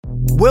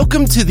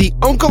Welcome to the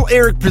Uncle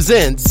Eric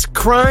Presents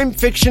Crime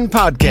Fiction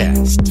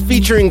Podcast,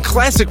 featuring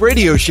classic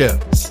radio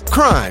shows,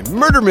 crime,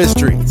 murder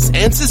mysteries,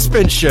 and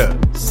suspense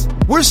shows.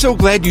 We're so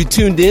glad you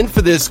tuned in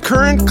for this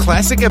current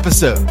classic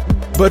episode.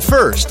 But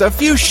first, a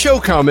few show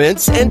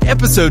comments and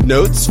episode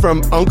notes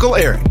from Uncle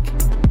Eric.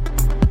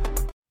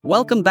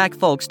 Welcome back,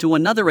 folks, to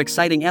another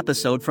exciting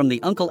episode from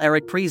the Uncle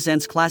Eric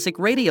Presents Classic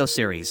Radio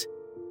Series.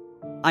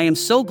 I am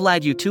so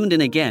glad you tuned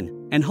in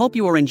again, and hope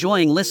you are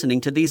enjoying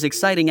listening to these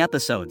exciting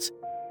episodes.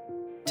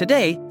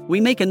 Today,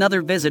 we make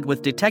another visit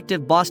with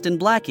Detective Boston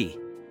Blackie.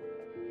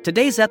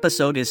 Today's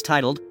episode is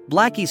titled,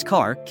 Blackie's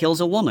Car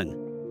Kills a Woman.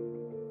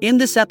 In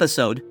this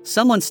episode,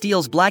 someone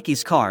steals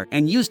Blackie's car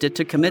and used it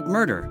to commit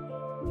murder.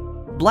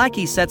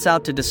 Blackie sets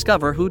out to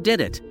discover who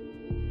did it.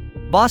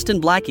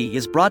 Boston Blackie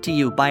is brought to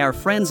you by our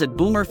friends at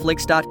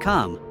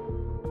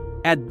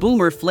boomerflix.com. At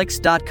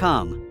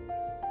boomerflix.com,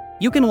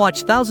 you can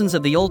watch thousands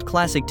of the old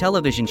classic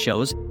television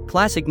shows,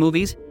 classic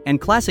movies,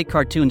 and classic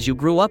cartoons you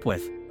grew up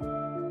with.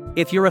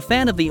 If you're a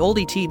fan of the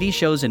oldie TV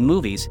shows and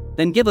movies,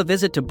 then give a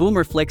visit to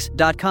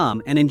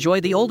boomerflix.com and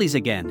enjoy the oldies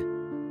again.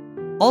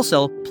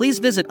 Also, please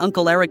visit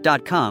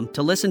UncleEric.com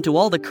to listen to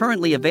all the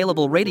currently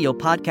available radio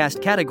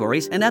podcast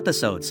categories and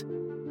episodes.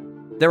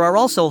 There are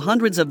also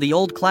hundreds of the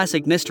old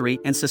classic mystery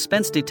and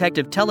suspense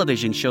detective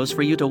television shows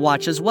for you to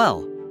watch as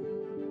well.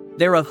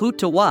 They're a hoot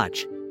to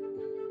watch.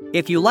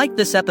 If you like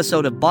this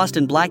episode of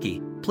Boston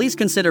Blackie, please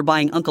consider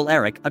buying Uncle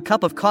Eric a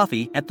cup of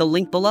coffee at the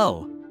link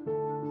below.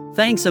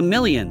 Thanks a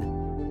million.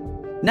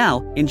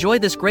 Now, enjoy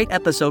this great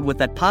episode with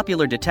that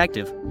popular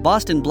detective,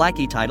 Boston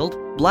Blackie, titled,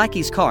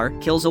 Blackie's Car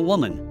Kills a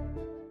Woman.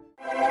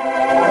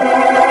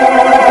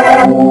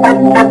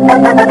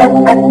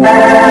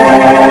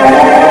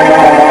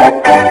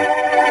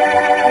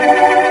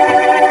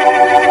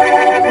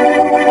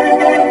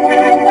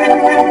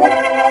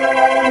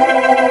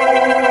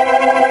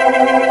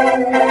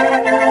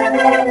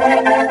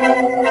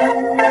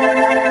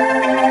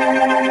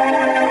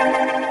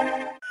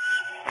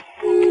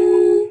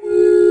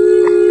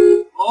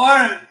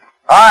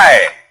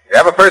 Hi. You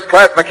have a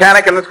first-class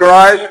mechanic in this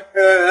garage?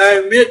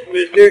 I admit,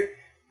 mister.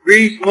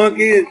 Grease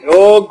monkey, it's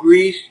all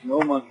grease, no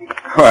monkey.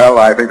 Well,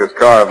 I think this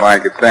car of mine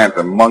could stand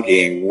some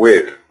monkeying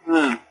with.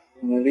 Huh.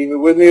 Can you leave it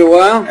with me a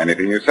while?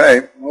 Anything you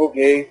say.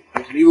 Okay.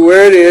 Just leave it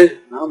where it is.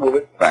 I'll move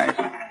it. Thanks.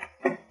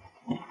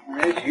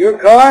 That's your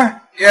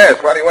car? Yes,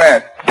 why do you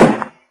ask?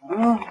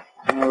 Oh,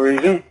 no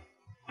reason.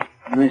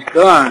 Nice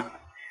car.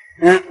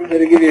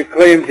 Better give you a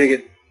claim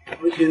ticket.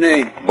 What's your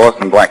name?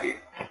 Boston Blackie.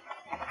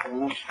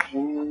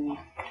 Boston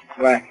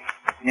Blackie.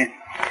 Yeah.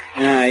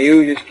 Now,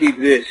 you just keep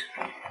this.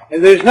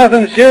 If there's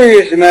nothing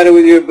serious the matter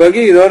with your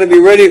buggy, it ought to be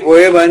ready for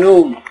you by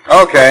noon.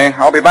 Okay,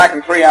 I'll be back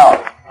in 3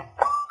 hours.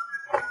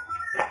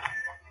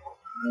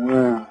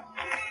 Well,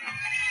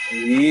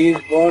 he's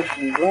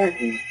Boston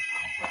Blackie.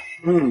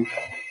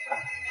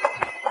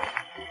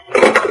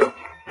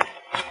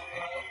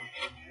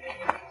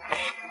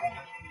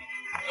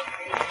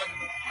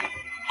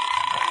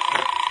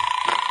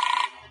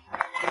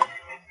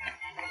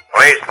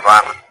 Police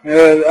department.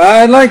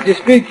 I'd like to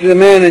speak to the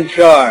man in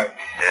charge.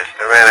 Just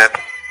a minute.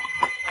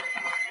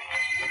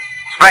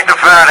 Inspector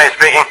Faraday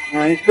speaking.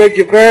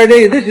 Inspector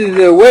Faraday, this is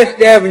the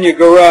West Avenue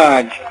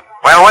garage.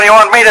 Well, what do you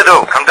want me to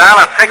do? Come down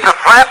and fix a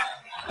flat?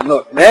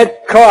 Look,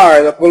 that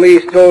car the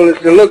police told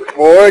us to look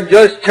for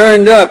just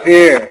turned up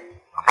here.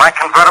 A black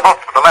convertible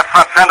with the left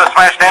front fender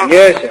smashed in?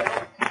 Yes, sir.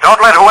 Don't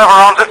let whoever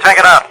owns it take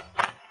it out.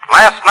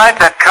 Last night,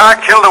 that car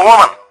killed a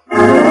woman.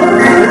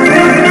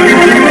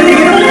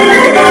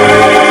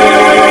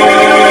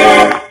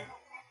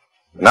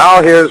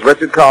 Now here's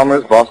Richard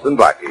Calmer's Boston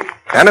Blackie.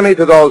 Enemy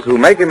to those who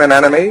make him an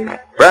enemy,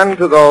 friend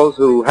to those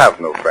who have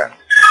no friend.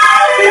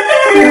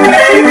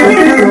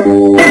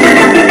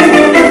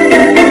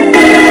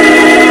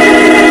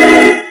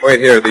 Wait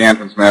here at the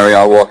entrance, Mary.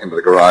 I'll walk into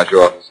the garage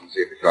office and see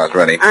if the car's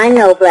ready. I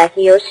know,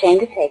 Blackie. You're ashamed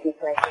to take me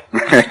places.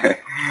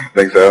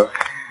 Think so?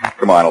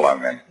 Come on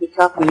along, then. You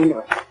talk me into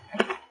it.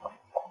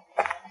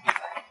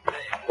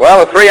 Well,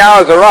 the 3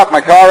 hours are up.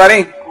 My car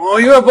ready? Oh,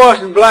 you're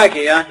Boston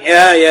Blackie, huh?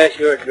 Yeah,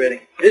 sure, it's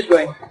ready. This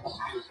way.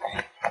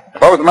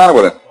 What was the matter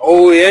with it?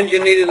 Oh, the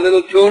engine needed a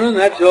little tuning,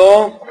 that's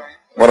all.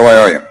 What do I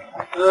owe you?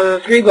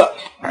 $3.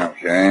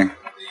 Okay.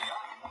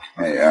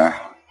 Hey, the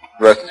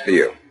rest is for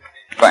you.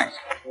 Thanks.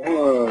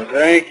 Oh,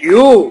 thank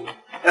you.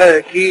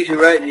 The keys are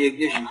right in the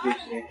ignition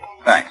switch there.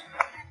 Thanks.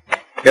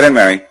 Get in,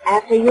 Mary.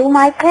 After you,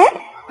 my pet?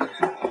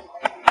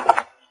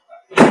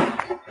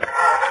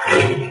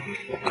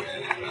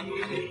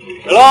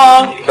 So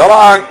long. So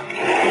long.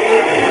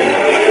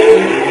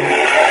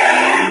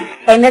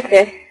 Hey,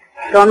 mister.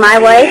 Going my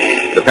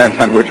way? Depends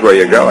on which way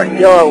you're going.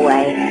 Your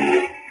way.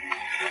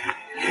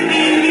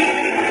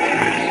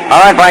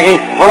 All right, Blackie.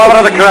 Pull over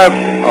to the curb.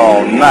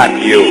 Oh, not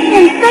you.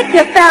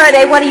 Inspector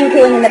Faraday, what are you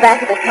doing in the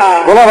back of the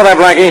car? Pull over there,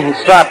 Blackie, and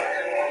stop.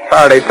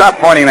 Faraday, stop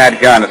pointing that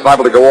gun. It's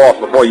liable to go off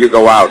before you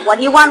go out. What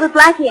do you want with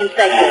Blackie,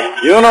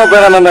 Inspector? You know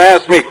better than to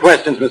ask me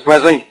questions, Miss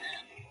Wesley.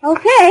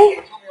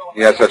 Okay.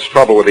 You had such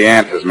trouble with the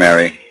answers,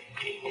 Mary.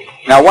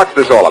 Now, what's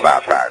this all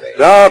about, Faraday?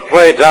 Don't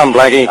play dumb,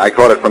 Blackie. I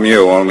caught it from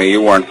you, only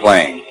you weren't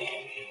playing.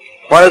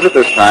 What is it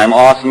this time?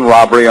 Arson,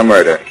 robbery, or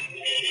murder?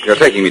 You're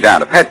taking me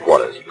down to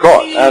headquarters, of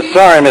course.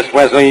 Sorry, Miss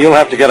Wesley. You'll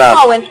have to get out.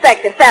 Oh,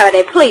 Inspector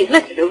Faraday, please,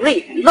 listen to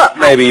reason. Look.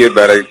 Maybe you'd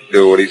better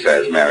do what he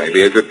says, Mary.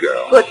 Be a good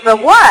girl. Good for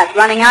what?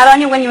 Running out on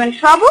you when you're in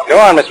trouble? Go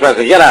on, Miss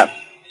Wesley. Get out.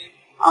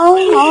 Oh,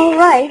 all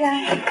right.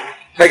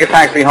 Take a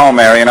taxi home,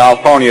 Mary, and I'll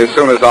phone you as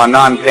soon as our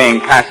non-paying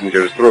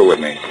passenger is through with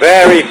me.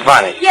 Very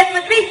funny. Yes,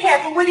 but be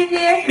careful, will you,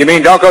 dear? You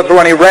mean don't go through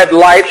any red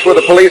lights with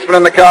a policeman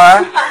in the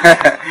car?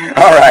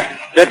 All right.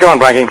 Get going,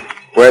 Blackie.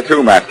 Where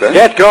to, Master?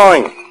 Get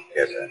going.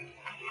 Yes, sir.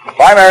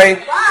 Bye, Mary.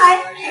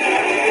 Bye.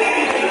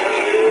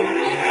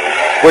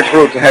 Which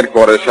route to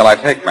headquarters shall I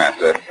take,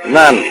 Master?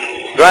 None.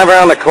 Drive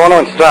around the corner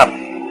and stop.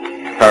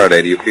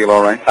 Faraday, do you feel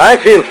all right? I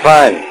feel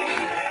fine.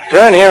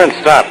 Turn here and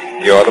stop.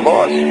 You're the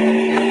boss.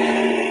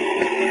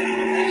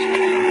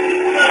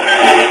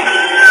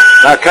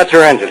 Now cut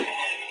your engine.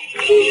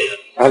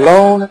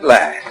 Alone at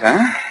last,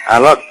 huh? Now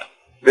look,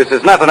 this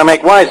is nothing to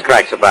make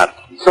wisecracks about.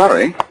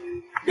 Sorry.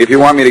 If you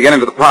want me to get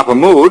into the proper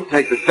mood,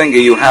 take the finger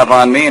you have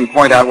on me and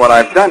point out what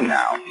I've done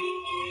now.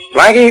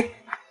 Blackie,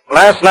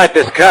 last night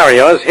this car of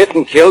yours hit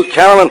and killed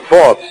Carolyn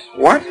Forbes.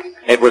 What?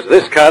 It was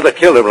this car that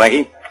killed her,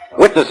 Blackie.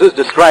 Witnesses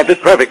described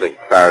it perfectly.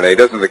 Faraday,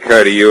 doesn't it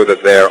occur to you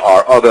that there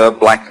are other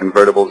black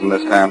convertibles in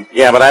this town?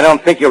 Yeah, but I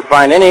don't think you'll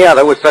find any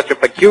other with such a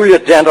peculiar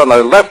dent on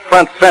the left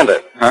front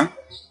fender. Huh?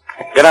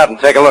 Get out and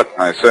take a look.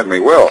 I certainly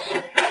will.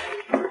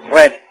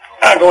 Wait,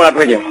 I'll go out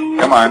with you.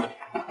 Come on.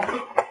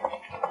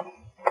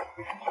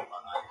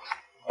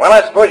 Well,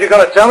 I suppose you're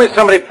going to tell me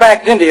somebody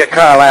backed into your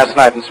car last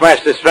night and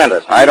smashed this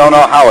fender. I don't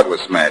know how it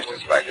was smashed,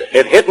 Inspector.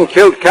 It hit and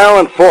killed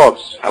Carolyn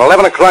Forbes at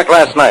 11 o'clock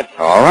last night.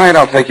 All right,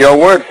 I'll take your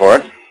word for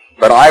it.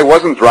 But I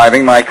wasn't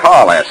driving my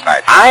car last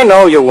night. I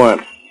know you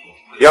weren't.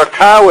 Your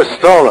car was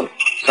stolen.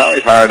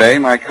 Sorry, Faraday,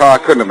 my car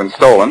couldn't have been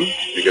stolen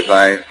because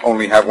I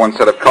only have one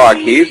set of car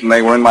keys and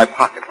they were in my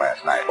pocket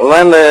last night. Well,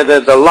 then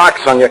the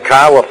locks on your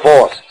car were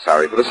forced.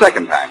 Sorry for the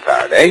second time,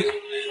 Faraday.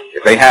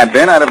 If they had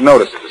been, I'd have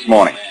noticed it this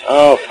morning.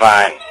 Oh,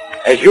 fine.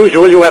 As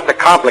usual, you have to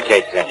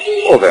complicate things.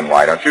 Well, then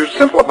why don't you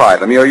simplify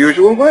them your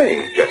usual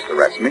way? Just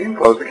arrest me and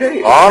close the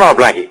case. Oh, no,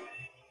 Blackie.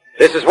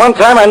 This is one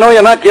time I know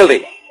you're not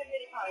guilty.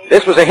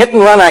 This was a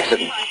hit-and-run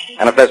accident.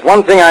 And if there's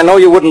one thing I know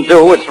you wouldn't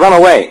do, it's run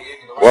away.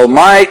 Well,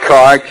 my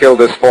car killed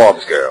this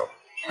Forbes girl.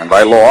 And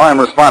by law, I'm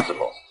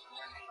responsible.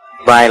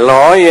 By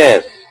law,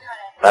 yes.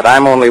 But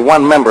I'm only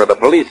one member of the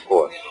police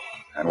force.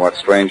 And what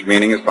strange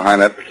meaning is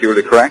behind that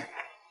peculiar crack?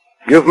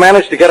 You've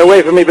managed to get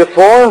away from me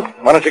before.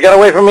 Why don't you get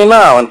away from me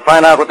now and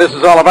find out what this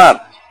is all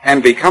about?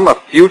 And become a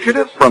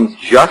fugitive from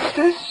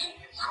justice?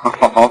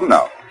 Oh,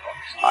 no.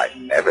 I'd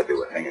never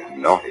do a thing as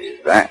naughty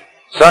as that.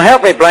 So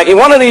help me, Blackie.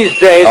 One of these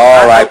days...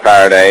 All right,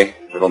 Faraday.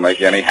 It'll make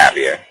you any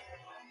happier.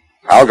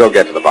 I'll go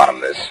get to the bottom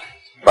of this.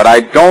 But I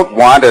don't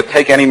want to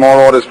take any more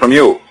orders from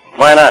you.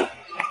 Why not?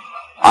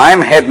 I'm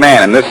head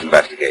man in this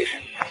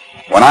investigation.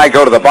 When I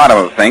go to the bottom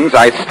of things,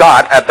 I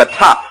start at the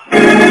top.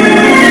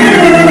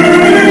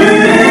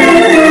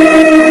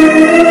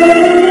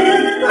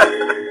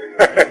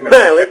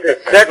 Well, this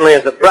is certainly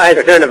a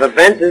surprise turn of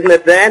events, isn't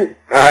it, Dan?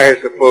 I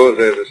suppose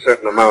there's a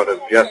certain amount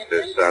of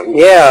justice, son.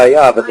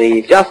 Yeah, but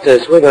the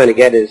justice we're going to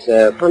get is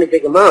a pretty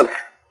big amount.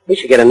 We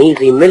should get an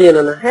easy $1.5 million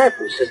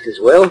from Sister's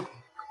will.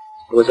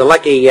 It was a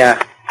lucky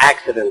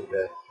accident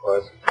for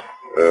us.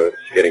 It's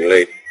getting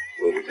late.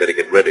 We'll better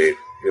get ready.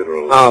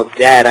 Funeral. Oh,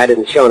 Dad, I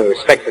didn't show any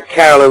respect for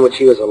Carolyn when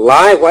she was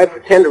alive. Why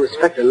pretend to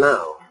respect her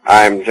now?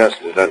 I'm just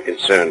as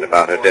unconcerned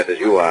about her death as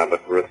you are,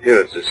 but for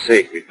appearance's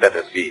sake, we'd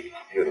better be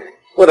funeral.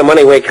 With the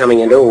money we're coming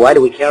into, why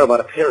do we care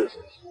about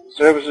appearances?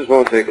 Services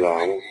won't take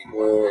long.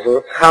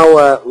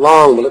 How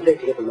long will it take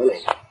to get the money?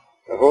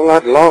 A whole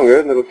lot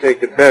longer than it'll take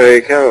to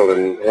bury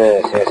Carolyn.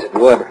 Yes, it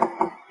would.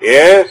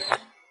 Yes?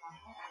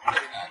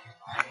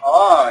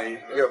 Oh,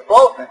 you're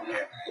both in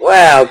here.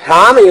 Well,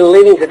 Tom, are you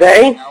leaving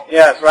today?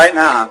 Yes, right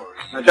now.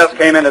 I just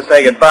came in to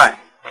say goodbye.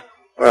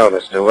 Well,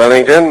 Mr.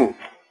 Wellington,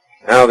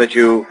 now that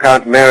you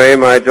can't marry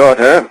my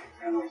daughter,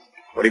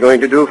 what are you going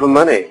to do for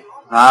money?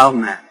 I'll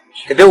manage.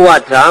 To do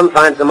what, Tom?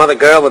 Find some other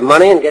girl with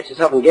money and get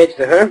yourself engaged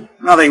to her?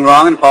 Nothing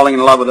wrong in falling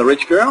in love with a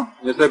rich girl,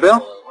 is there,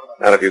 Bill?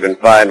 Not if you can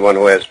find one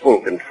who has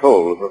full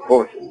control of her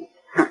fortune.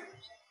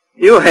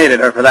 You hated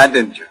her for that,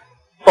 didn't you?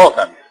 Both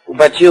of you.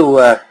 But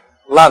you,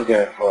 loved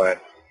her for it.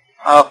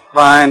 A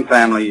fine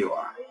family you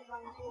are.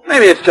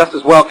 Maybe it's just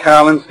as well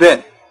Carolyn's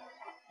dead.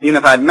 Even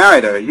if I'd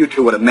married her, you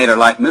two would have made her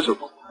life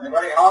miserable.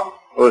 Anybody home?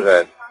 Who's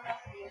that?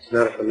 It's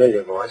not a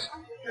familiar voice.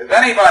 Is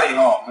anybody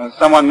home?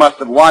 Someone must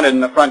have wandered in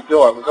the front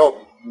door. It was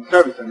open. The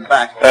servants in the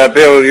back.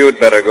 Bill, you'd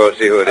better go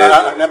see who it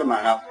is. Never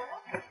mind.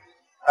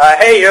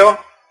 Hey, you.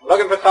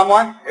 Looking for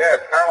someone? Yes,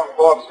 Carolyn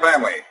Forbes'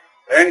 family.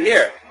 They're in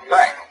here.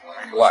 Thanks.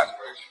 Thanks a lot.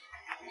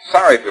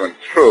 Sorry to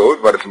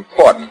intrude, but it's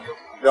important.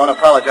 Don't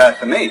apologize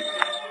to me.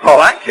 Oh,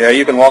 I care.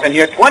 You can walk in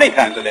here 20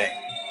 times a day.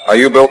 Are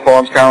you Bill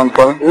Forbes, Carolyn's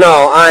brother?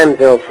 No, I'm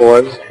Bill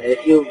Forbes.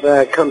 If you've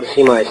come to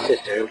see my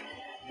sister,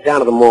 down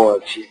to the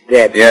morgue. She's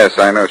dead. Yes,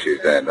 I know she's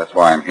dead. That's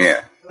why I'm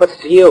here. What's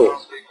to you?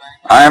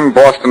 I'm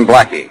Boston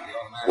Blackie.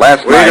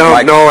 Last We night,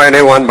 don't know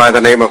anyone by the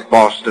name of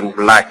Boston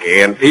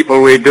Blackie, and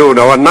people we do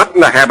know are not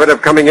in the habit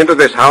of coming into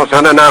this house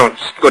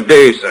unannounced. Good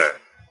day, sir.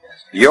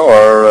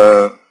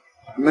 You're,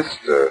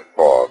 Mr.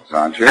 Forbes,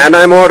 aren't you? And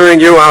I'm ordering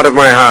you out of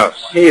my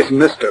house. He's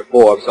Mr.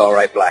 Forbes, all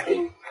right,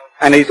 Blackie.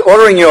 And he's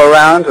ordering you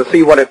around to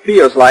see what it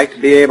feels like to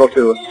be able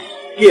to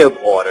give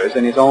orders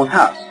in his own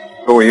house.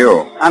 Who are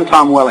you? I'm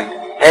Tom Wellington.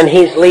 And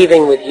he's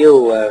leaving with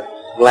you,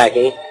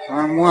 Blackie.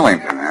 Tom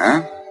Wellington,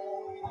 huh?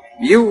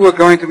 You were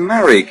going to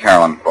marry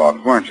Carolyn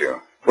Forbes, weren't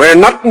you? We're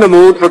not in the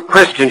mood for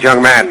questions,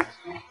 young man.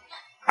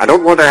 I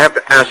don't want to have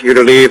to ask you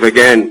to leave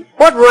again.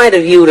 What right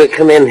have you to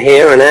come in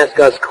here and ask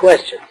us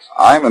questions?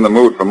 I'm in the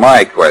mood for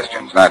my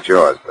questions, not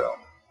yours, Bill.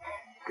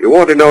 If you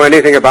want to know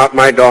anything about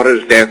my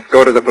daughter's death,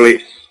 go to the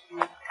police.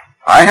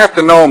 I have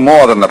to know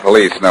more than the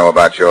police know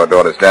about your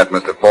daughter's death,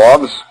 Mr.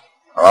 Forbes,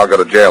 or I'll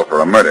go to jail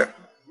for a murder.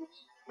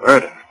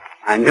 Murder?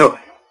 I knew it.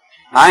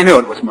 I knew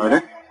it was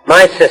murder.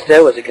 My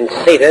sister was a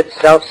conceited,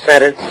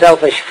 self-centered,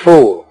 selfish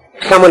fool.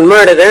 If someone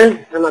murdered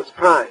her, I'm not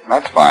surprised.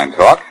 That's fine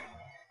talk.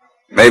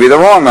 Maybe the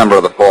wrong member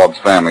of the Forbes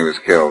family was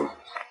killed.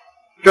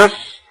 Just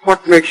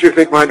what makes you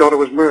think my daughter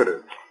was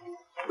murdered?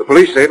 The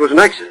police say it was an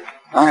accident.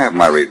 I have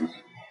my reasons.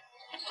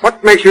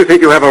 What makes you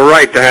think you have a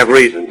right to have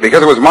reason?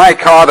 Because it was my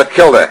car that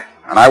killed her,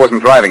 and I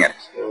wasn't driving it.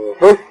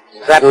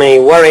 Is that any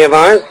worry of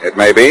ours? It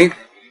may be,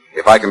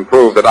 if I can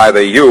prove that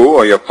either you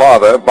or your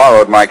father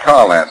borrowed my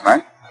car last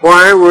night.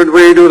 Why would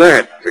we do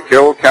that? To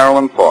kill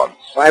Carolyn Forbes.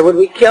 Why would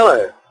we kill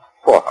her?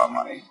 For her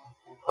money.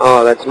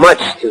 Oh, that's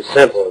much too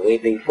simple.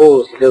 We'd be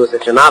fools to do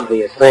such an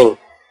obvious thing.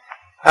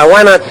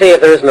 Why not see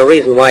if there isn't a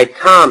reason why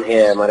Tom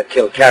here might have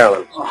killed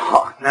Carolyn?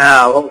 Oh,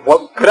 now,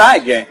 what could I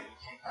gain?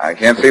 I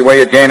can't see where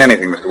you'd gain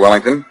anything, Mr.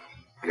 Wellington.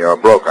 You're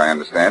broke, I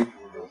understand.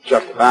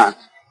 Just about.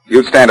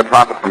 You'd stand to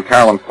profit from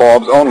Carolyn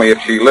Forbes only if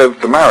she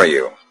lived to marry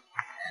you.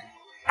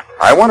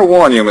 I want to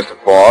warn you, Mr.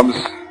 Forbes,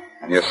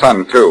 and your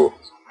son, too.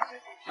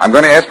 I'm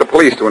going to ask the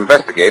police to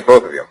investigate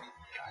both of you.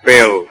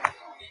 Bill,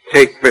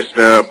 take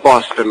Mr.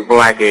 Boston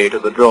Blackie to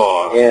the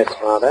door. Yes,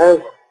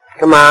 Father.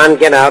 Come on,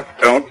 get out.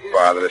 Don't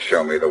bother to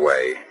show me the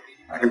way.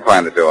 I can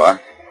find the door.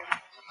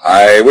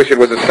 I wish it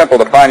was as simple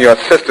to find your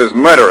sister's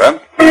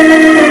murderer.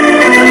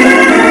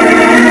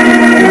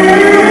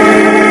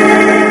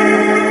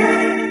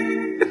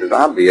 It's as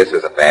obvious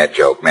as a bad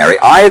joke, Mary.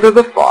 Either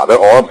the father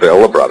or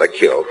Bill, the brother,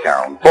 killed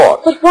Carolyn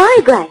Forbes. But why,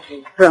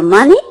 Blackie? For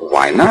money?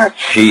 Why not?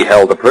 She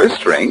held the purse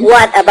strings.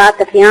 What about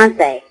the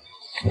fiancé?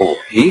 Oh,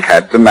 he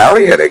had to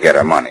marry her to get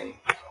her money.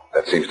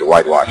 That seems to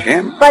whitewash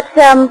him. But,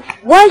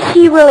 was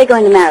she really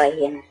going to marry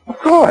him? Of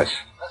course.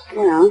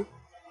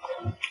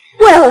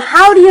 Well,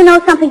 how do you know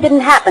something didn't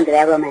happen to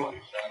their romance?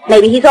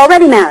 Maybe he's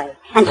already married,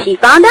 and she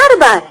found out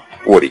about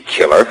it. Would he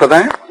kill her for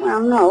that?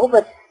 Well, no,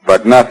 but...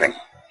 But nothing.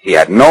 He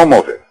had no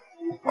motive.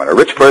 When a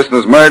rich person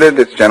is murdered,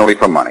 it's generally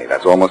for money.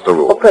 That's almost a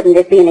rule. Well, couldn't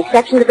this be an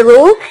exception to the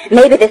rule?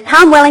 Maybe this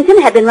Tom Wellington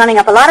had been running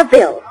up a lot of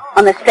bills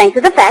on the strength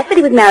of the fact that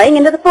he was marrying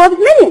into the Forbes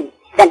million.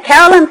 Then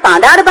Carolyn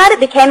found out about it,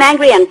 became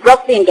angry, and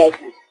broke the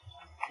engagement.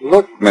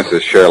 Look,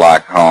 Mrs.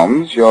 Sherlock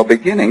Holmes, you're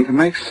beginning to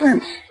make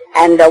sense.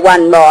 And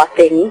one more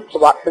thing,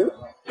 Watson.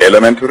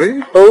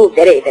 Elementary? Oh,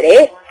 very,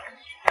 very.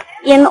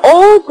 In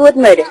all good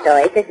murder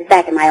stories, this is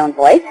back in my own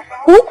voice,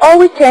 who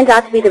always turns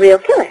out to be the real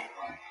killer?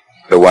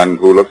 The one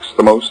who looks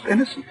the most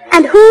innocent.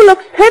 And who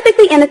looks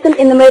perfectly innocent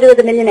in the murder of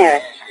the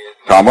millionaire?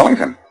 Tom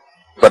Wellington.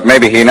 But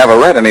maybe he never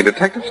read any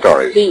detective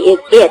stories. He is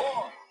it.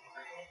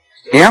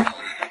 Yeah?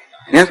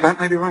 Yes, that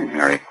may be right,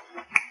 Mary.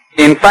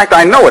 In fact,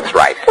 I know it's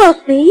right. Well,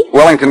 see?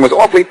 Wellington was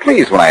awfully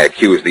pleased when I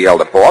accused the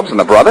elder Forbes and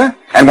the brother.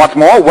 And what's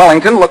more,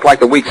 Wellington looked like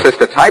the weak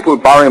sister type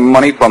who'd borrow him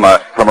money from a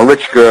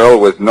rich girl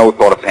with no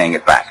thought of paying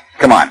it back.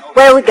 Come on.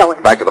 Where are we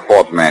going? Back to the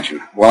Forbes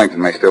mansion.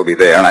 Wellington may still be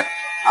there, and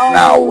Oh,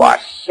 now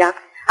what? Shucks.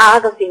 I'll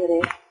go see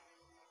who it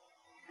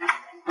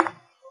is.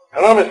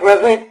 Hello, Miss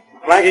Wesley.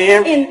 Blackie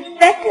here.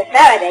 Inspector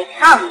Faraday,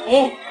 come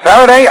in.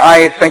 Faraday,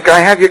 I think I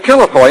have your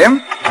killer for you.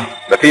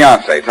 The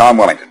fiancé, Tom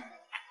Wellington.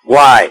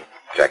 Why?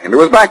 Check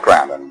into his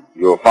background, and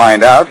you'll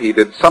find out he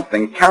did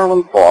something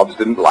Carolyn Forbes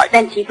didn't like.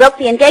 Then she broke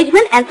the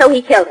engagement, and so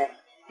he killed her.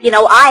 You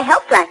know, I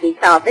helped Blackie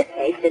solve this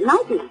case, didn't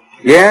I, Pete?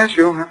 Yes,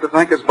 you'll have to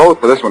thank us both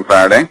for this one,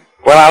 Faraday.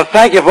 Well, I'll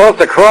thank you both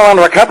to crawl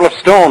under a couple of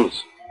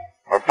stones.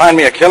 Or find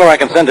me a killer I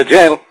can send to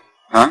jail.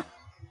 Huh?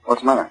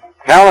 What's the matter?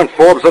 Carolyn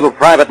Forbes' little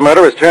private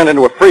murder has turned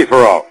into a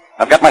free-for-all.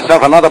 I've got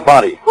myself another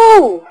body.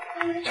 Who?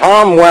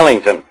 Tom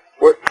Wellington.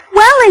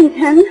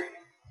 Wellington?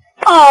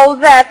 Oh,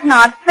 that's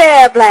not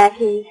fair,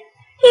 Blackie.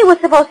 He was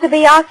supposed to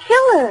be our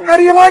killer. How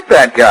do you like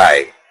that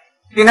guy?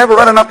 He never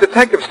read enough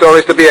detective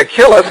stories to be a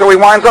killer, so he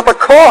winds up a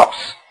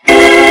corpse.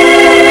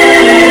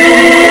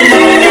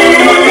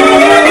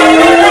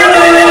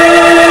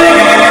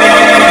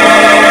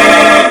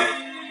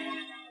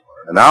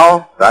 And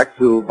now, back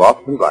to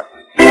Boston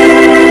Blackie.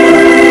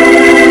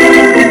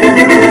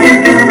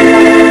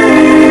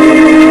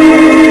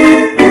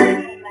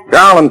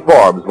 Carolyn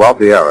Forbes,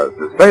 wealthy heiress,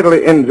 is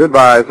fatally injured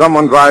by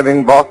someone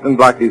driving Boston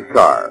Blackie's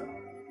car.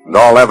 And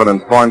all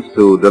evidence points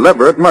to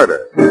deliberate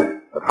murder.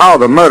 But how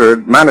the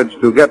murdered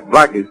managed to get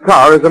Blackie's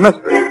car is a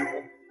mystery.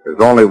 There's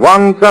only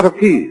one set of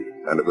keys,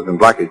 and it was in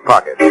Blackie's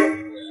pocket.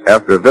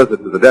 After a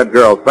visit to the dead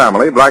girl's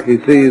family,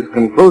 Blackie sees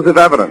conclusive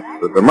evidence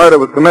that the murder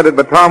was committed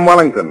by Tom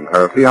Wellington,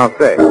 her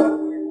fiancé.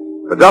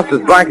 But just as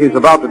Blackie's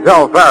about to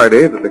tell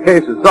Faraday that the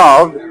case is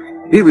solved,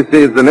 he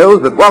receives the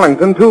news that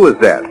Wellington, too, is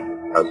dead,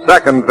 a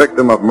second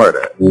victim of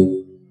murder.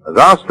 As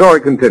our story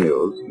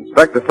continues,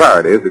 Inspector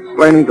Faraday is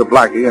explaining to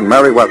Blackie and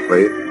Mary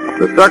Wesley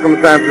the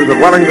circumstances of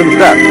Wellington's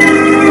death.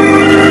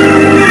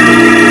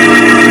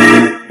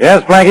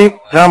 Yes, Blackie,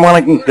 Tom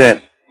Wellington's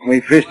dead.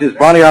 We fished his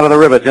body out of the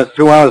river just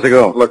 2 hours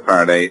ago. Look,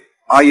 Faraday,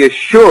 are you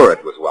sure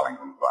it was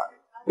Wellington's body?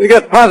 We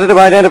got positive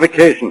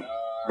identification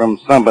from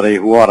somebody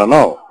who ought to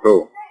know.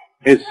 Who?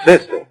 His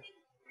sister,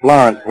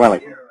 Florence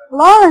Wellington.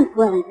 Florence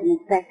Wellington,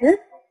 Inspector.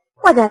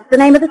 Why, that's the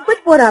name of the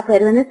switchboard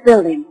operator in this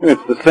building.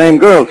 It's the same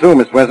girl, too,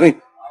 Miss Wesley.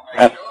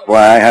 That's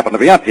why I happen to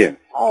be up here.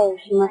 Oh,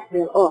 she must be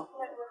off.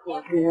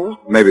 Poor girl.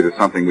 Maybe there's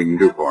something we can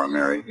do for her,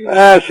 Mary.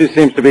 She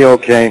seems to be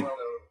okay.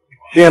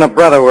 She and her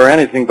brother were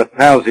anything but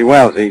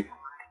palsy-walsy.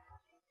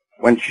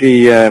 When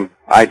she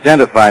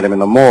identified him in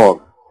the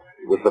morgue,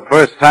 it was the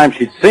first time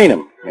she'd seen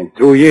him in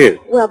 2 years.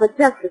 Well, but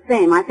just the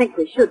same, I think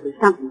we should do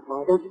something for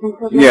her, don't you think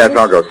so? Yes,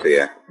 I'll go see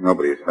her.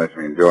 Nobody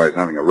especially enjoys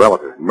having a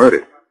relative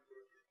murdered.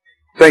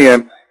 Say,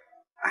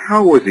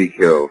 how was he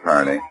killed,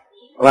 Faraday?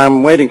 Well,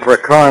 I'm waiting for a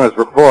coroner's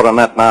report on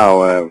that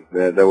now.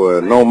 There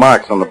were no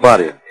marks on the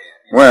body.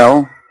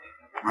 Well,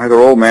 either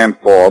old man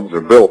Forbes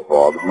or Bill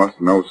Forbes must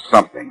know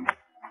something.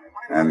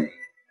 And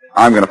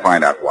I'm going to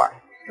find out what.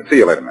 See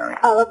you later, Mary.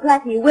 Oh, well,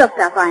 Blackie, you will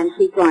stop by and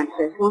see Florence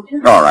first, won't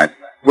you? All right.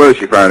 Where is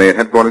she, Faraday, at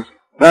headquarters?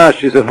 No,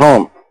 she's at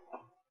home.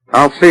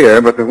 I'll see her,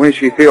 but the way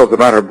she feels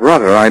about her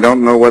brother, I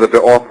don't know whether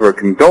to offer her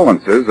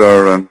condolences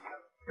or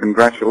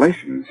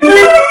congratulations.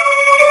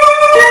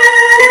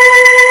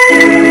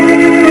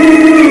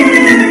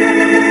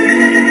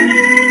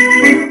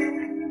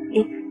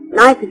 It's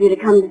nice of you to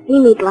come to see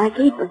me,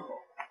 Blackie,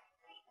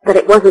 but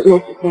it wasn't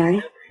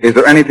necessary. Is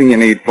there anything you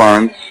need,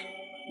 Florence?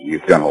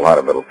 You've done a lot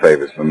of little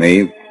favors for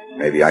me.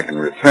 Maybe I can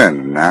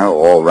return now,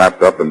 all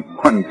wrapped up in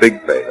one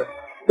big favor.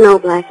 No,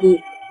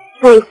 Blackie.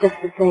 Thanks just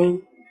the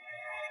same.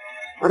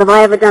 What have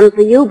I ever done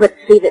for you but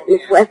see that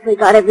Miss Wesley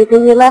got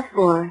everything you left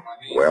for her?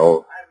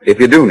 Well, if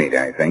you do need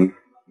anything,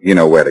 you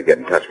know where to get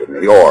in touch with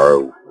me,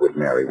 or with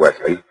Mary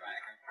Wesley.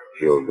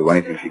 She'll do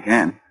anything she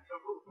can.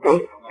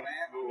 Thanks.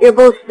 You're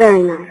both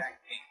very nice.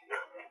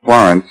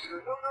 Florence,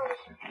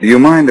 do you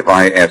mind if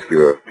I ask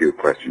you a few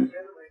questions?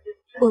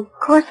 Well, of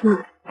course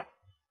not.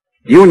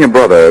 You and your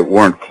brother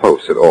weren't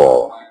close at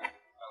all.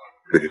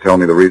 Could you tell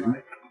me the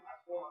reason?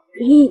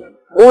 He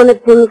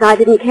wanted things I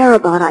didn't care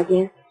about, I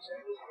guess.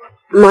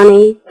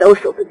 Money,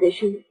 social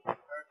position.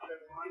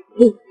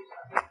 He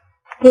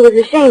was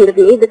ashamed of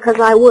me because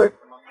I worked.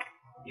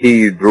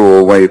 He drew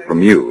away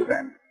from you,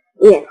 then?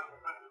 Yes.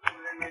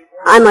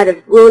 I might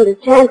have ruined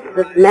his chances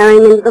of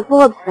marrying into the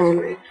Forbes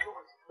family,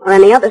 or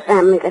any other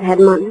family that had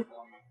money.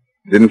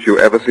 Didn't you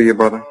ever see your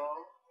brother?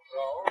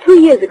 2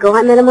 years ago,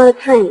 I met him on a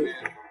train.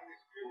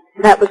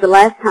 That was the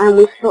last time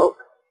we spoke.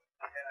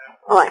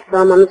 Oh, I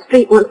saw him on the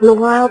street once in a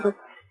while, but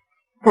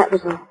that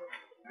was all.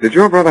 Did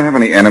your brother have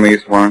any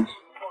enemies, Florence?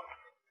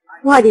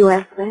 Why do you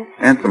ask that?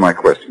 Answer my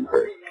question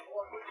first.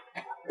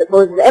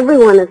 Suppose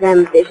everyone as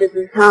ambitious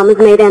as Tom has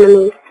made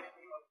enemies.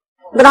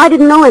 But I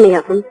didn't know any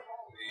of them.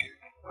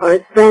 Or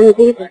his friends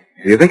either.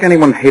 Do you think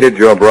anyone hated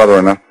your brother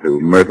enough to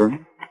murder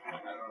him?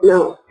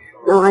 No,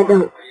 I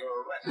don't.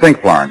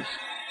 Think, Florence.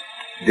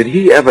 Did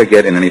he ever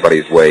get in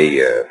anybody's way,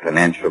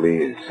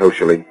 financially,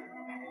 socially?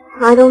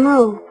 I don't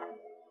know.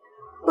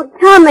 Well,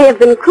 Tom may have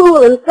been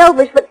cruel and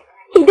selfish, but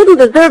he didn't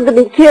deserve to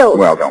be killed.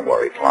 Well, don't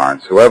worry,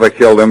 Florence. Whoever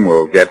killed him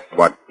will get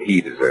what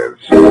he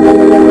deserves.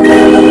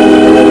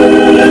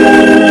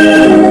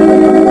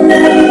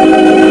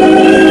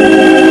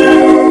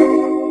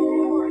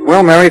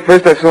 Well, Mary,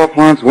 first I saw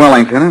Florence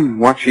Wellington, and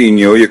what she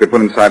knew you could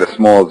put inside a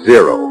small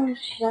zero. Oh,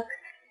 shucks.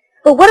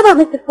 But what about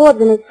Mr. Forbes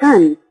and his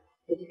son?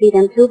 Did you see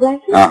them too,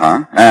 Blackie?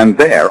 Uh-huh. And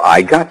there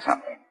I got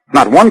something.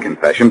 Not one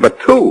confession, but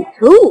two.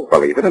 Two?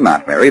 Believe it or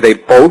not, Mary, they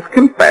both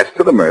confessed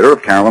to the murder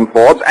of Carolyn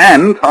Forbes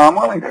and Tom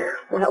Wellington.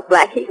 Well,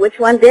 Blackie, which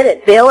one did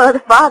it, Bill or the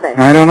father?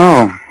 I don't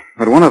know,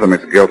 but one of them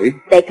is guilty.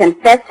 They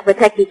confessed to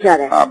protect each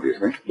other.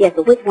 Obviously. Yes,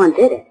 but which one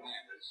did it?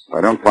 If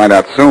I don't find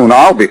out soon,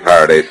 I'll be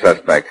Faraday's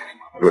suspect.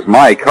 It was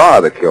my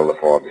car that killed the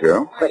Forbes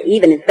girl. But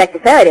even Inspector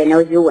Faraday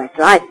knows you weren't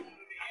driving.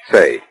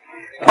 Say,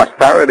 what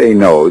Faraday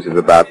knows is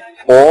about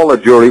all a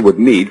jury would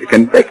need to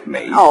convict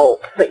me. Oh,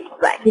 please,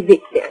 Blackie,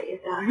 be serious,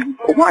 darling.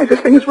 Well, why? This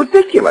thing is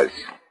ridiculous.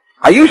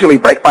 I usually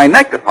break my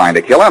neck to find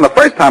a killer, and the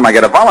first time I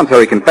get a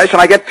voluntary confession,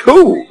 I get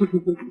two.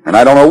 And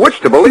I don't know which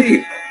to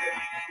believe.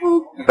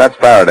 If that's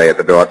Faraday at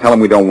the door, tell him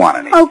we don't want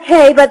any.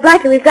 Okay, but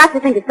Blackie, we've got to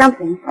think of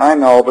something. I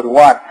know, but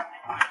what?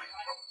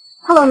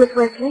 Hello, Miss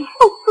Wesley.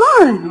 Oh,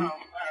 Florence.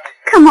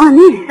 Come on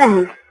in.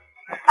 Thanks.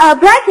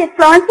 Blackie, it's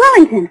Florence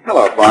Wellington.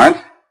 Hello, Florence.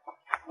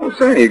 Oh,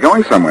 say, you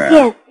going somewhere?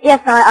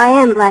 Yes, I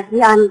am,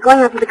 Blackie. I'm going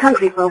out to the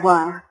country for a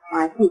while.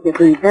 I think you're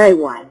being very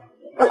wise.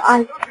 Well,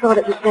 I thought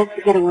it was best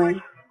to get away.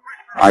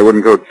 I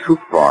wouldn't go too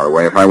far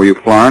away if I were you,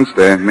 Florence.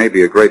 There may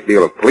be a great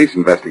deal of police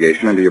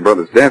investigation into your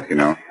brother's death, you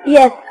know.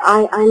 Yes,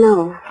 I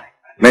know.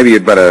 Maybe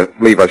you'd better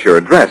leave us your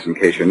address in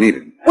case you're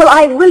needed. Well,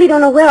 I really don't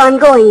know where I'm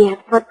going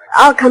yet, but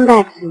I'll come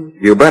back soon.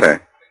 You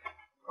better.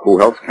 Who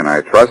else can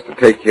I trust to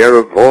take care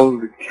of all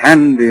the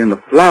candy and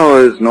the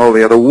flowers and all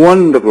the other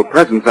wonderful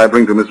presents I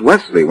bring to Miss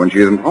Wesley when she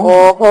isn't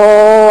home?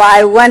 Oh,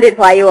 I wondered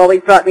why you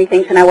always brought me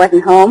things when I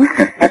wasn't home.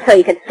 That's so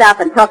you could stop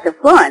and talk to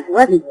Florence,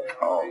 wasn't it?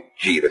 Oh,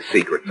 gee, the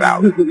secret's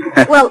out.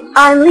 Well,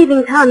 I'm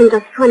leaving town in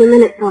just 20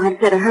 minutes, so I'd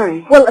better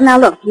hurry. Well, now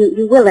look,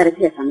 you will let us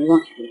hear from me,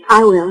 won't you?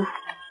 I will.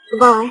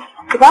 Goodbye.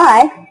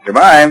 Goodbye.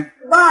 Goodbye.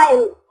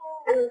 Goodbye,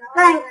 and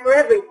thanks for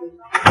everything.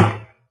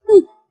 That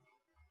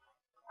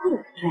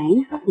was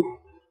strange, wasn't it?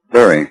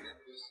 Very.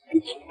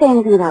 Did she say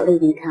anything about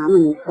leaving town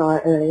when you saw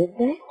her earlier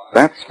today?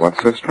 That's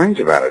what's so strange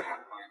about it.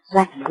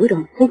 Blackie, you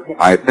don't think that...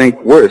 I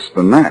think worse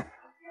than that.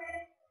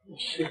 Is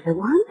she the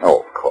one?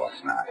 Oh, of course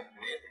not.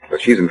 But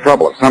she's in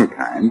trouble of some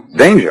kind.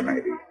 Danger,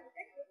 maybe.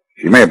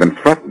 She may have been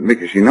threatened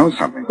because she knows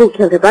something. Who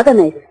killed her brother,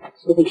 maybe?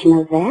 You think she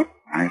knows that?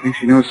 I think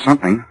she knows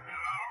something.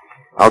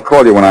 I'll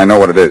call you when I know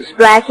what it is.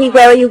 Blackie,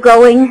 where are you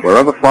going?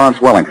 Wherever Florence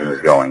Wellington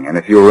is going. And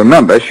if you'll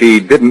remember, she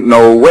didn't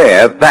know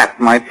where that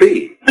might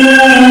be.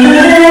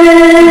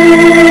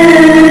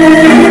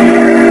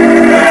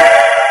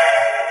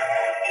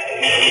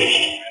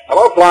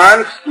 Hello,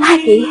 Florence.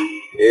 Blackie.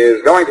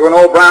 Is going to an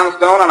old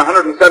brownstone on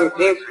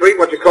 117th Street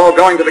what you call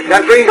going to the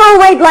country? Go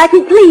away,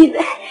 Blackie, please.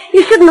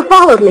 You shouldn't have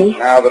followed me.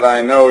 Now that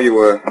I know you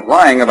were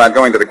lying about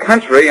going to the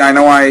country, I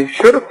know I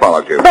should have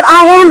followed you. But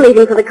I am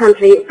leaving for the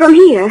country from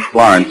here.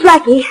 Florence.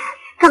 Blackie,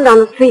 come down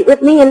the street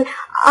with me and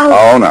I'll...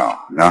 Oh,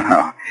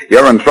 no.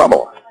 You're in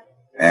trouble.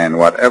 And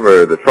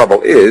whatever the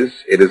trouble is,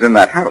 it is in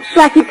that house.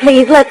 Blackie,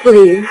 please, let's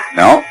leave.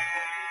 No.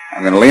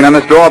 I'm going to lean on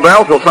this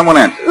doorbell till someone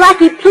answers.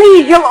 Blackie,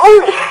 please, you'll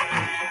only...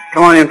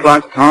 Come on in,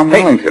 Florence. Tom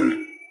Wellington.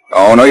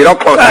 Oh, no, you don't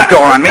close that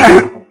door on me.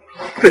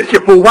 You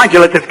fool, why'd you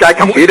let this guy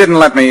come? She didn't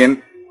let me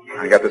in.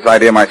 I got this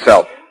idea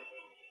myself.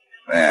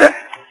 There.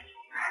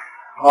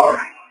 All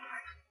right.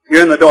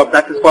 You're in the door, but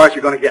that's as far as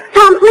you're going to get.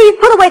 Tom, please,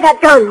 put away that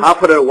gun. I'll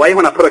put it away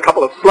when I put a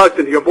couple of slugs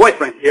into your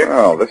boyfriend here.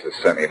 Well, this is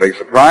certainly a big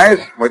surprise.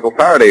 Wait till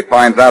Faraday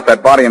finds out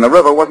that body in the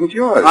river wasn't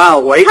yours.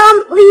 I'll wait.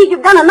 Tom, please,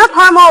 you've done enough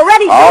harm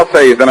already. I'll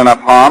say you've done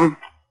enough harm.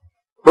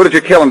 Who did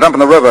you kill and dump in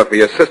the river for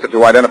your sister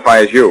to identify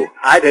as you?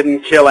 I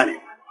didn't kill anyone.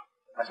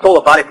 I stole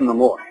a body from the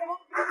morgue.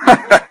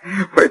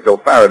 Wait till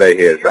Faraday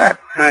hears that.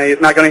 He's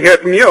not going to hear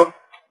it from you.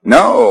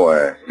 No,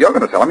 you're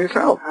going to tell him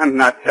yourself. I'm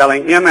not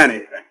telling him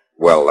anything.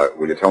 Well,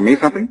 will you tell me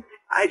something?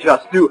 I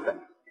just do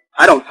things.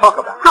 I don't talk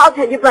about it. I'll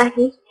tell you,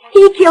 Blackie.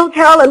 He killed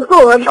Carolyn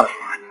Forbes. Shut up.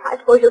 I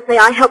suppose you'll say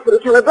I helped him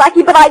kill her,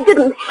 Blackie, but I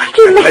didn't.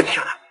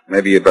 Shut up.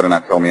 Maybe you'd better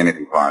not tell me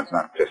anything, Florence.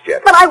 Not just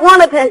yet. But I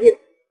want to tell you.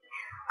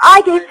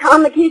 I gave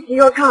Tom the keys to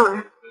your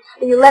car.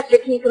 You left your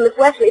keys from Miss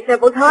Wesley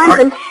several times,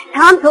 and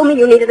Tom told me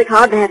you needed the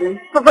car badly,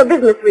 for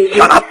business reasons.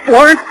 Shut up,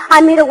 Florence!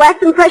 I made a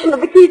wax impression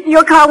of the keys to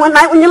your car one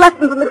night when you left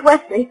them for Miss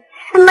Wesley,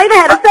 and later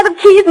had a set of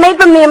keys made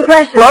from the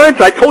impression.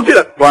 Florence, I told you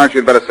to... Florence,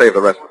 you'd better save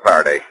the rest for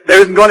Faraday. There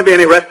isn't going to be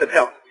any rest at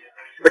hell.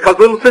 Because,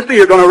 little sister,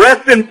 you're going to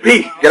rest in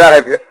peace. Get out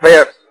of here.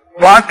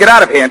 Florence, get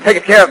out of here and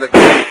take care of this.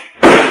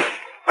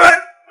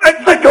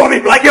 Let go of me,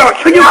 Blackie. I'll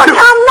kill you too.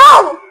 Tom,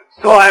 no!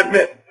 So I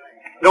admit.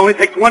 It only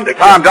takes one to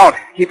kill. Tom, don't.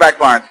 Keep back,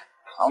 Florence.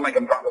 I'll make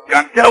him drop his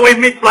gun. Get away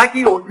from me,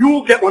 Blackie, or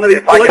you'll get one of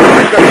these bullets. All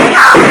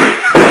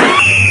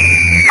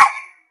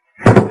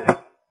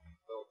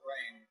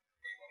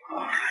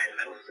right,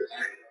 little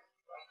sister.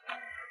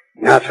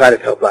 Now try to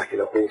tell Blackie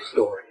the whole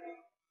story.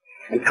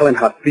 And tell him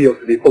how it feels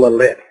to be full of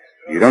lead.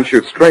 You don't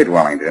shoot straight,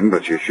 Wellington,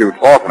 but you shoot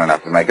often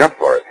enough to make up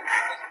for it.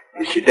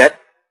 Is she dead?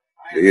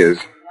 She is.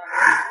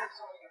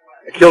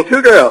 I killed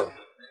 2 girls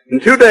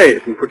in 2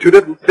 days and for 2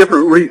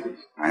 different reasons.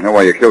 I know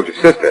why you killed your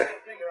sister.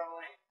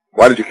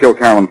 Why did you kill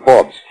Carolyn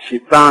Forbes? She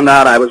found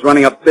out I was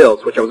running up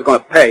bills, which I was going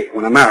to pay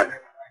when I married her.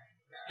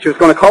 She was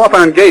going to call off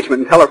our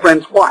engagement and tell her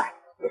friends why.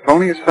 The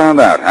phony has found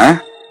out,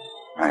 huh?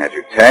 I had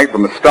you tagged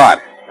from the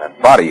start.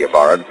 That body you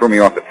borrowed threw me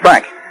off the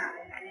track.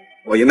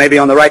 Well, you may be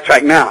on the right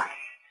track now.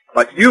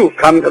 But you've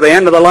come to the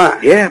end of the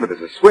line. Yeah, but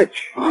there's a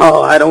switch.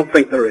 Oh, I don't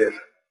think there is.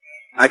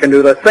 I can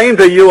do the same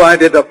to you I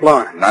did to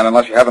Florence. Not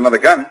unless you have another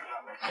gun.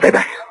 Stay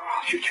back.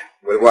 I'll shoot you.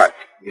 With what?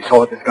 You saw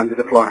what this gun did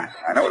to Florence.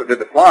 I know what it did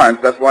to Florence.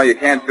 That's why you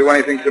can't do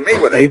anything to me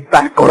with it. Stay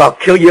back or I'll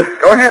kill you.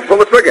 Go ahead, pull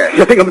the trigger.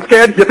 You think I'm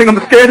scared? You think I'm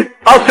scared?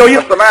 I'll show you.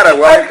 What's the matter,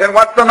 Wellington?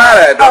 What's the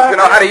matter? Don't you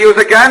know how to use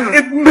a gun?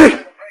 It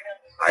missed.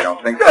 I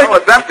don't think so.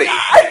 It's empty.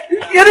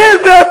 It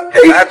is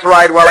empty. That's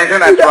right,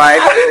 Wellington. That's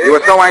right. You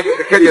were so anxious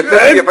to kill your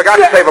sister, you forgot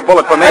to save a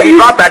bullet for me.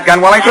 Drop that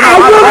gun, Wellington.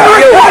 I will not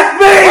touch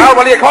me. Well,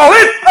 what do you call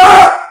it?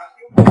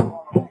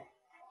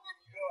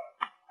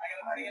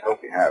 I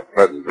hope you have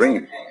pleasant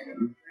dreams,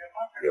 Wellington.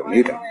 You'll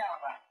need them.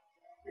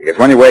 Because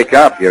when you wake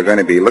up, you're going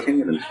to be looking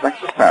at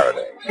Inspector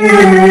Faraday.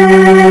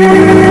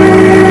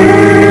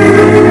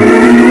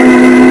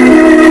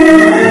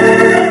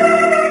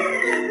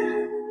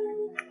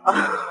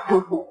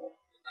 Oh.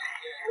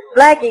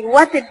 Blackie,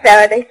 what did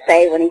Faraday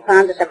say when he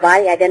found that the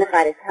body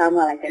identified as Tom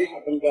Wellington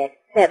had been dead?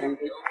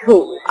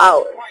 72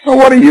 hours. Well,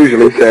 what he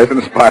usually says in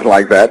a spot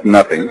like that,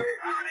 nothing.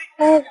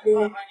 Has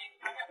he?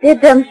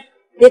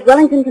 Did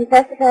Wellington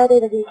confess to Faraday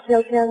that he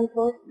killed Carolyn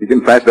Ford? He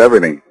confessed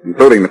everything,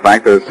 including the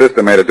fact that his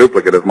sister made a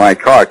duplicate of my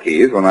car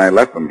keys when I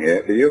left them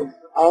here for you.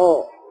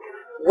 Oh.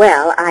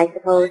 Well, I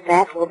suppose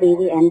that will be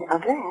the end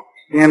of that.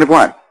 The end of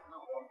what?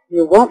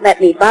 You won't let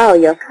me borrow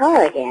your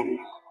car again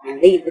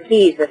and leave the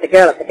keys with the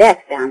girl at the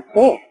desk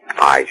downstairs.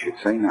 I should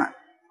say not.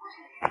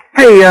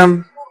 Hey,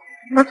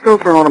 let's go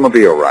for an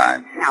automobile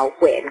ride. Now,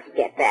 where did you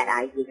get that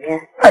idea?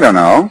 I don't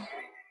know.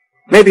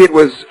 Maybe it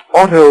was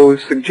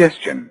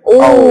auto-suggestion.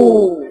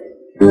 Oh.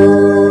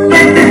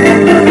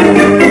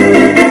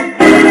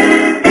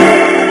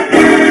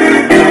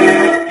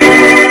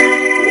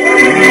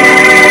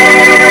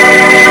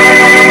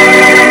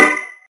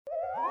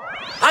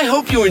 I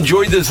hope you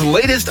enjoyed this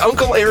latest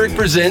Uncle Eric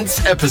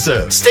Presents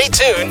episode. Stay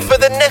tuned for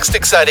the next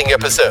exciting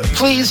episode.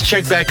 Please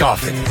check back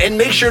often and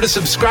make sure to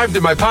subscribe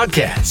to my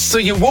podcast so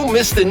you won't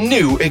miss the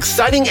new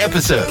exciting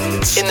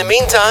episodes. In the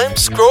meantime,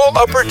 scroll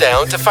up or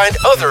down to find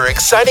other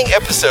exciting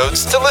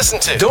episodes to listen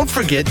to. Don't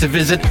forget to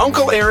visit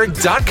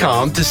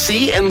UncleEric.com to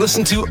see and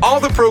listen to all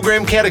the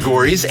program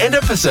categories and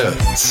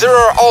episodes. There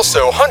are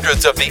also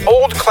hundreds of the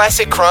old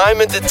classic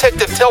crime and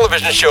detective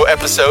television show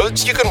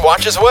episodes you can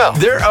watch as well.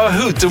 They're a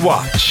hoot to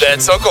watch.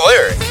 That's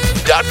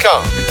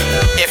UncleEric.com.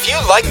 If you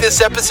like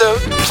this episode,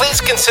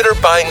 please consider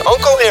buying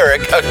Uncle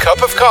Eric a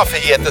cup of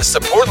coffee at the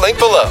support link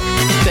below.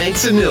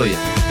 Thanks a million.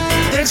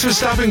 Thanks for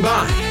stopping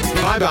by.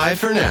 Bye-bye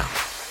for now.